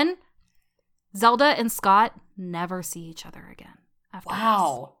 And then Zelda and Scott never see each other again.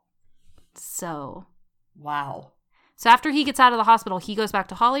 Wow. So. Wow. So after he gets out of the hospital, he goes back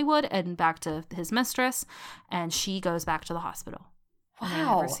to Hollywood and back to his mistress. And she goes back to the hospital. Wow. And they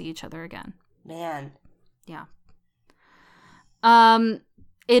never see each other again. Man. Yeah.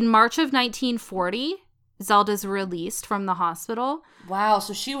 In March of 1940, Zelda's released from the hospital. Wow,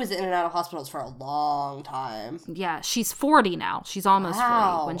 so she was in and out of hospitals for a long time. Yeah, she's 40 now. She's almost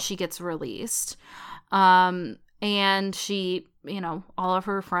 40 when she gets released. And she, all of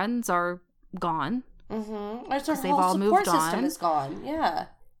her friends are gone. Mm-hmm. Because they've all moved on. System is gone. Yeah.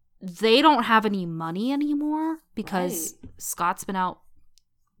 They don't have any money anymore because Scott's been out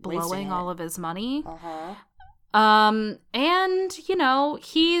blowing all of his money. And, you know,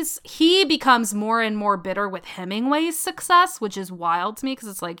 he becomes more and more bitter with Hemingway's success, which is wild to me because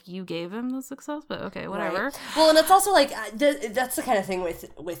it's like, you gave him the success, but okay, whatever. Right. Well, and it's also like, that's the kind of thing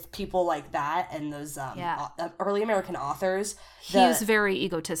with people like that and those early American authors. He's very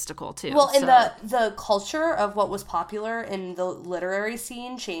egotistical too. Well, and the culture of what was popular in the literary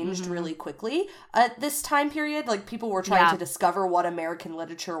scene changed really quickly at this time period. Like, people were trying to discover what American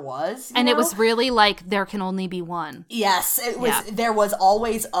literature was. And it was really like, there can only be one. Yes, it was. Yeah. There was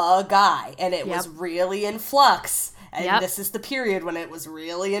always a guy, and it was really in flux. And this is the period when it was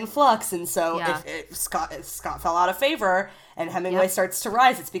really in flux. And so if Scott fell out of favor and Hemingway starts to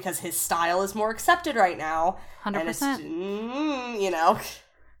rise, it's because his style is more accepted right now. 100%. You know.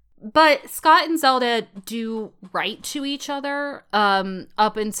 But Scott and Zelda do write to each other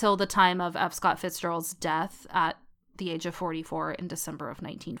up until the time of F. Scott Fitzgerald's death at the age of 44 in December of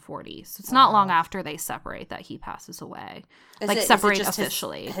 1940. So it's not long after they separate that he passes away. Separate just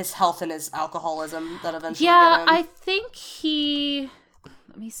officially. His health and his alcoholism that eventually get him? I think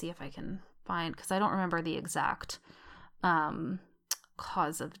let me see if I can find, because I don't remember the exact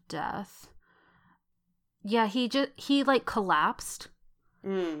cause of death. Yeah, he collapsed.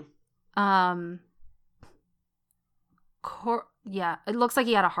 It looks like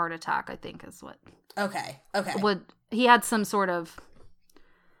he had a heart attack, I think is what. Okay. He had some sort of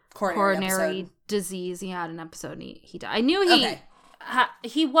coronary disease. He had an episode and he died. I knew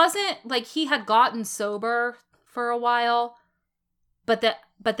he wasn't, like, he had gotten sober for a while, but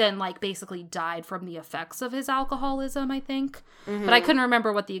then like basically died from the effects of his alcoholism, I think. Mm-hmm. But I couldn't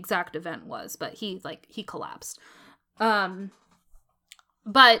remember what the exact event was, but he collapsed. But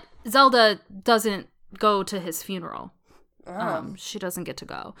Zelda doesn't go to his funeral. She doesn't get to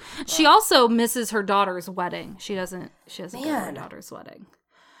go. She also misses her daughter's wedding. She doesn't go to her daughter's wedding.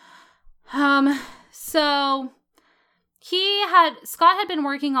 So Scott had been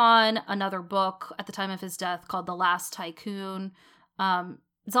working on another book at the time of his death called The Last Tycoon.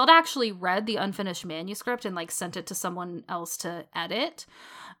 Zelda actually read the unfinished manuscript and like sent it to someone else to edit.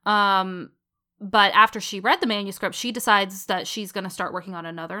 But after she read the manuscript, she decides that she's going to start working on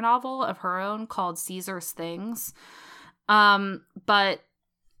another novel of her own called Caesar's Things. But,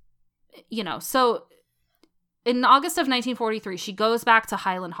 you know, so in August of 1943, she goes back to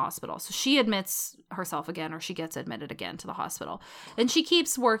Highland Hospital. So she admits herself again, or she gets admitted again to the hospital. And she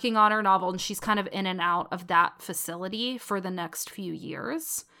keeps working on her novel, and she's kind of in and out of that facility for the next few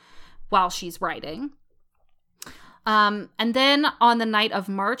years while she's writing. And then on the night of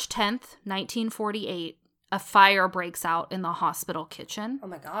March 10th, 1948, a fire breaks out in the hospital kitchen. Oh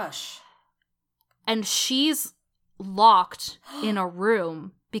my gosh. And she's locked in a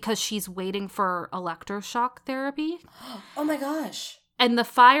room because she's waiting for electroshock therapy. Oh my gosh. And the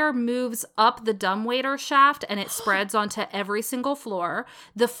fire moves up the dumbwaiter shaft and it spreads onto every single floor.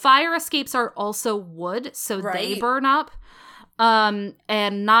 The fire escapes are also wood, so they burn up. And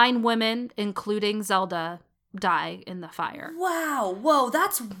 9 women, including Zelda, die in the fire. Wow. Whoa,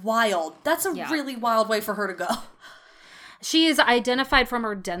 that's wild. That's a really wild way for her to go. She is identified from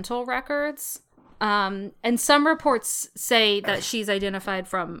her dental records. And some reports say that she's identified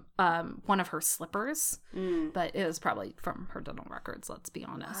from one of her slippers, but it was probably from her dental records, let's be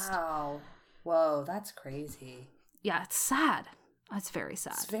honest. Wow. Whoa, that's crazy. Yeah, it's sad. It's very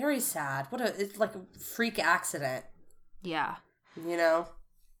sad. It's very sad. It's like a freak accident. Yeah. You know?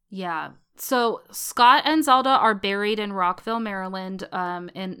 Yeah. So Scott and Zelda are buried in Rockville, Maryland,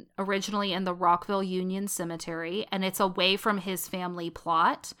 originally in the Rockville Union Cemetery, and it's away from his family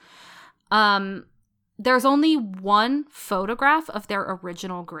plot. There's only one photograph of their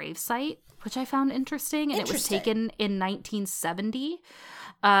original gravesite, which I found interesting, and it was taken in 1970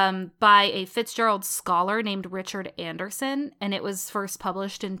 by a Fitzgerald scholar named Richard Anderson, and it was first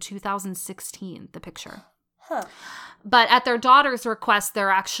published in 2016, the picture. Huh. But at their daughter's request, they're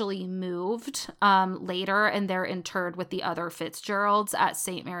actually moved later, and they're interred with the other Fitzgeralds at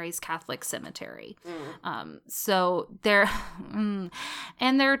St. Mary's Catholic Cemetery. So their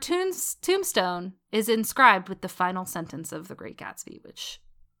tombstone is inscribed with the final sentence of The Great Gatsby, which,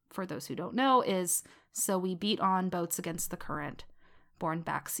 for those who don't know, is, "So we beat on boats against the current, borne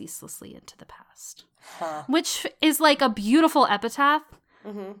back ceaselessly into the past." Huh. Which is like a beautiful epitaph.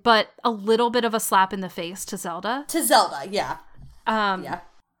 Mm-hmm. But a little bit of a slap in the face to Zelda. Yeah.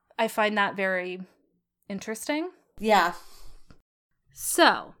 I find that very interesting. Yeah.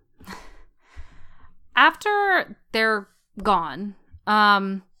 So, after they're gone,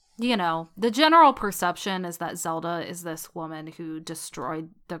 you know, the general perception is that Zelda is this woman who destroyed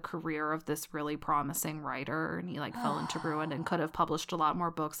the career of this really promising writer, and he like fell into ruin and could have published a lot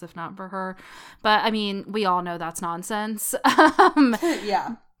more books if not for her. But I mean, we all know that's nonsense.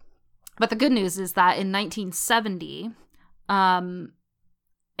 Yeah. But the good news is that in 1970,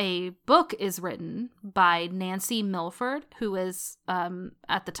 a book is written by Nancy Milford, who is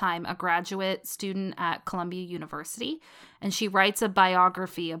at the time a graduate student at Columbia University, and she writes a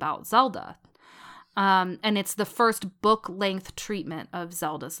biography about Zelda. And it's the first book-length treatment of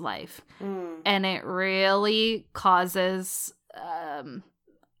Zelda's life. And it really causes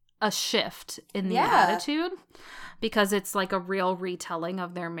a shift in the attitude, because it's like a real retelling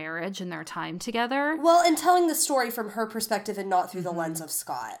of their marriage and their time together. Well, and telling the story from her perspective and not through the lens of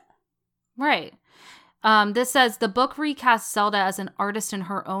Scott. Right. This says, the book recasts Zelda as an artist in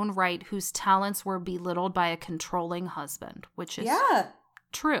her own right whose talents were belittled by a controlling husband, which is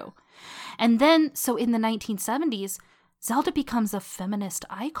true. And then, so in the 1970s, Zelda becomes a feminist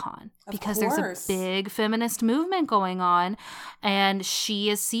icon because there's a big feminist movement going on, and she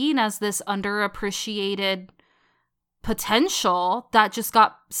is seen as this underappreciated potential that just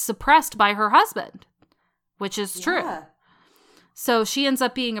got suppressed by her husband, which is true. So she ends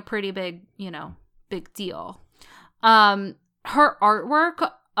up being a pretty big, big deal. Her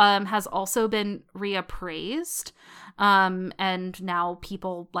artwork has also been reappraised, and now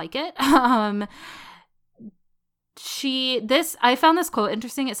people like it. I found this quote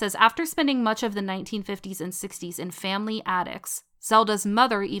interesting. It says, after spending much of the 1950s and 60s in family attics, Zelda's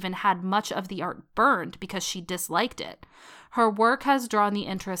mother even had much of the art burned because she disliked it. Her work has drawn the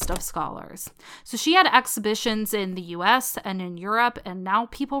interest of scholars. So she had exhibitions in the US and in Europe, and now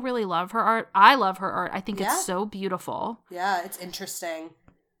people really love her art. I love her art. I think it's so beautiful. Yeah, it's interesting.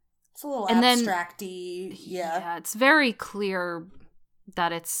 It's a little abstract-y. Yeah, it's very clear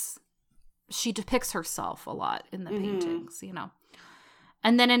that she depicts herself a lot in the paintings,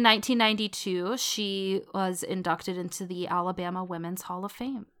 And then in 1992, she was inducted into the Alabama Women's Hall of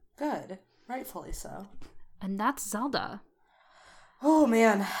Fame. Good. Rightfully so. And that's Zelda. Oh,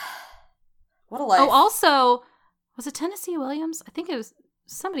 man. What a life. Oh, also, was it Tennessee Williams? I think it was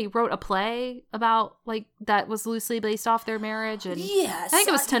somebody wrote a play about, that was loosely based off their marriage. And yes. I think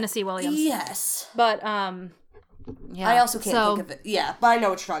it was Tennessee Williams. Yes. But, yeah. I also can't think of it. Yeah, but I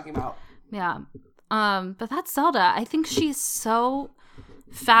know what you're talking about. Yeah. But that's Zelda. I think she's so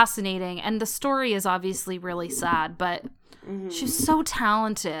fascinating, and the story is obviously really sad, but she's so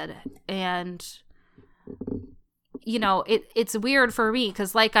talented, and it's weird for me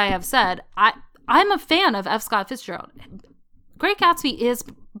because, like I have said, I'm a fan of F. Scott Fitzgerald. Great Gatsby is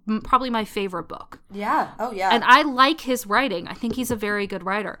probably my favorite book. Yeah. Oh, yeah. And I like his writing. I think he's a very good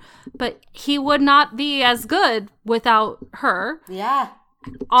writer, but he would not be as good without her. Yeah.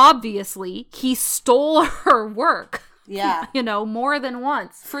 Obviously, he stole her work. Yeah. More than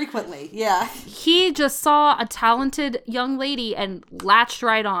once. Frequently, yeah. He just saw a talented young lady and latched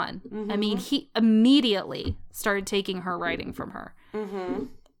right on. I mean, he immediately started taking her writing from her.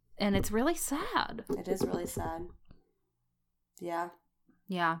 And it's really sad. It is really sad. Yeah.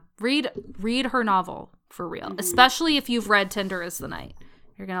 Yeah. Read her novel, for real. Especially if you've read Tender is the Night.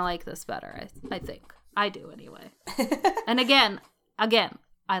 You're going to like this better, I think. I do, anyway. And again,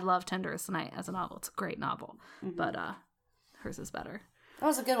 I love Tender is the Night as a novel. It's a great novel. But hers is better. That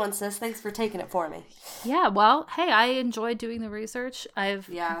was a good one, sis. Thanks for taking it for me. Yeah, well, hey, I enjoyed doing the research. I've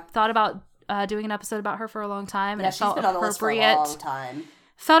thought about doing an episode about her for a long time. And it felt been on the list for a long time.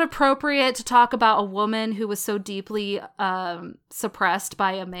 Felt appropriate to talk about a woman who was so deeply suppressed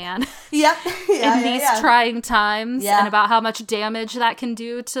by a man in these trying times, and about how much damage that can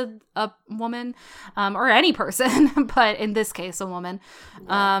do to a woman or any person, but in this case, a woman.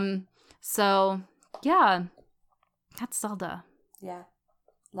 So, yeah, that's Zelda. Yeah,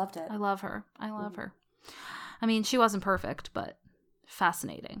 loved it. I love her. I mean, she wasn't perfect, but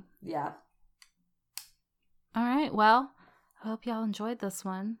fascinating. Yeah. All right, well, I hope y'all enjoyed this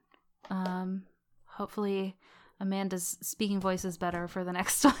one. Hopefully Amanda's speaking voice is better for the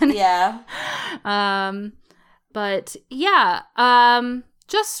next one. Yeah. But yeah,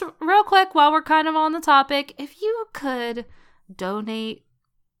 just real quick while we're kind of on the topic, if you could donate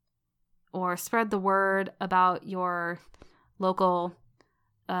or spread the word about your local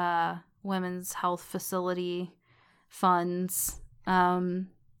women's health facility funds,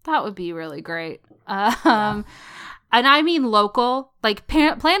 that would be really great. And I mean local, like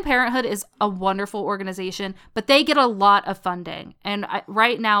Planned Parenthood is a wonderful organization, but they get a lot of funding. And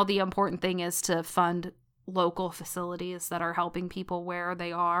right now, the important thing is to fund local facilities that are helping people where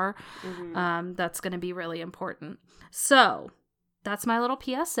they are. That's going to be really important. So that's my little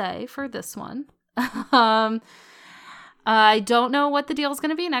PSA for this one. I don't know what the deal is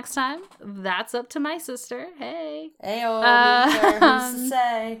going to be next time. That's up to my sister. Hey. Ayo, who's to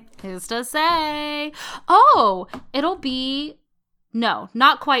say? Who's to say? Oh, it'll be... No,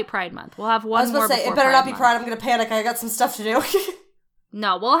 not quite Pride Month. We'll have one more before Pride Month. It better not be Pride. I'm going to panic. I got some stuff to do.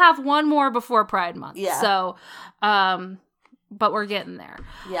 No, we'll have one more before Pride Month. Yeah. So, but we're getting there.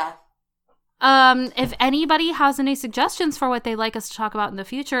 Yeah. If anybody has any suggestions for what they'd like us to talk about in the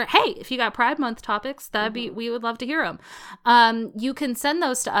future, hey, if you got Pride Month topics, we would love to hear them. You can send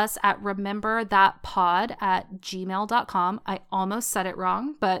those to us at rememberthatpod@gmail.com. I almost said it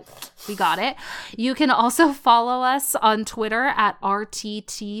wrong, but we got it. You can also follow us on Twitter at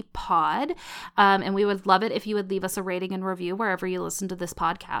RTTpod. And we would love it if you would leave us a rating and review wherever you listen to this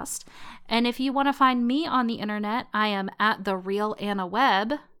podcast. And if you want to find me on the internet, I am at The Real Anna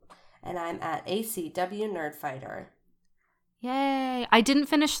Webb. And I'm at ACW Nerdfighter. Yay. I didn't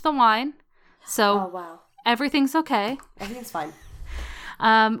finish the wine, so wow. Everything's okay. Everything's fine.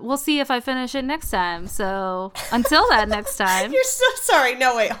 We'll see if I finish it next time. So until that next time. You're so sorry.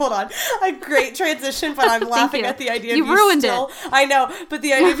 No, wait, hold on. A great transition, but I'm laughing at the idea of you ruined still... it. I know, but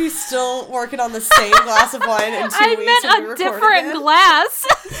the idea of you still working on the same glass of wine in 2 weeks. I meant a different glass.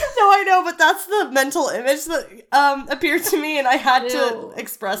 No, I know, but that's the mental image that appeared to me, and I had to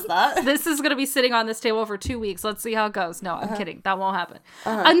express that. This is going to be sitting on this table for 2 weeks. Let's see how it goes. No, I'm kidding. That won't happen.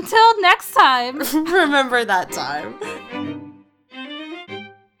 Until next time. Remember that time.